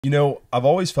You know, I've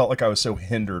always felt like I was so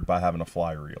hindered by having a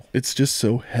fly reel. It's just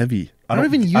so heavy. I don't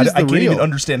even use the reel. I can't even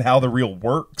understand how the reel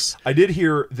works. I did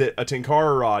hear that a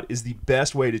Tenkara rod is the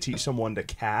best way to teach someone to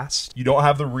cast. You don't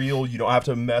have the reel. You don't have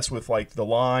to mess with like the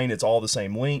line. It's all the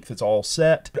same length. It's all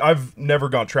set. I've never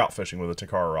gone trout fishing with a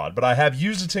Tenkara rod, but I have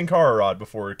used a Tenkara rod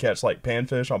before to catch like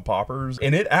panfish on poppers,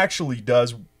 and it actually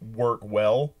does work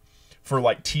well for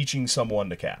like teaching someone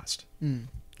to cast.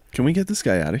 Can we get this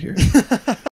guy out of here?